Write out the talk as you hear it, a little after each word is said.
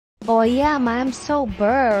Oh yeah, I'm so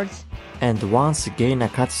bored. And once again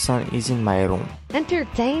Akatsu-san is in my room.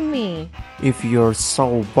 Entertain me. If you're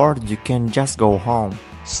so bored, you can just go home.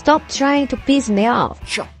 Stop trying to piss me off.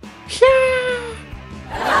 Sure.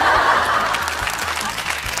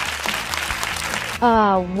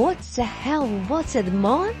 What the hell was it,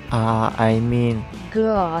 Mon? I mean...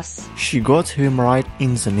 Gross. She got him right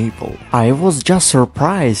in the nipple. I was just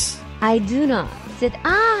surprised. I do not.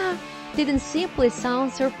 That didn't simply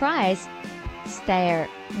sound surprised. Stare.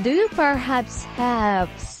 Do you perhaps have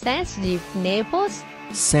sensitive nipples?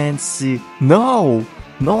 No!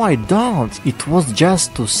 No, I don't. It was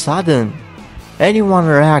just too sudden. Anyone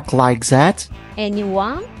react like that?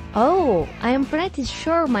 Anyone? Oh, I am pretty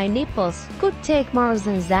sure my nipples could take more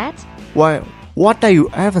than that. Why, what are you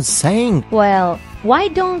even saying? Well, why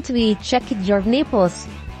don't we check your nipples?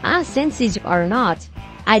 Sensitive or not?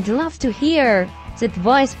 I'd love to hear that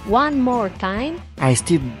voice one more time. I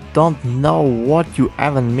still don't know what you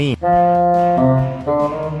even mean.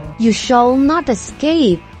 You shall not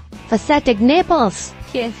escape. Pathetic nipples.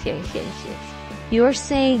 Yes. You're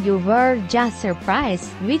saying you were just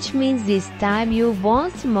surprised, which means this time you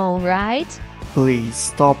won't moan, right? Please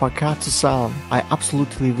stop, Akatsu-san. I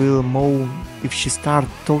absolutely will moan if she starts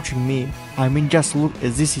touching me. I mean, just look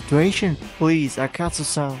at this situation. Please,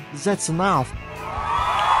 Akatsu-san, that's enough.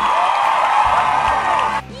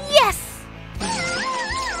 Yes!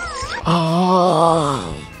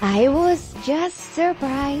 I was just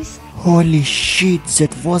surprised. Holy shit,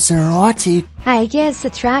 that was erotic. I guess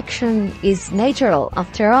attraction is natural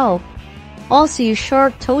after all. Also, you sure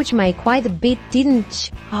touched me quite a bit, didn't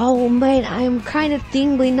you? Oh man, I'm kind of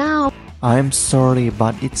tingly now. I'm sorry,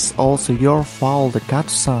 but it's also your fault,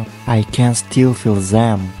 Akatsu-san. I can still feel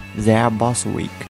them. They are both weak.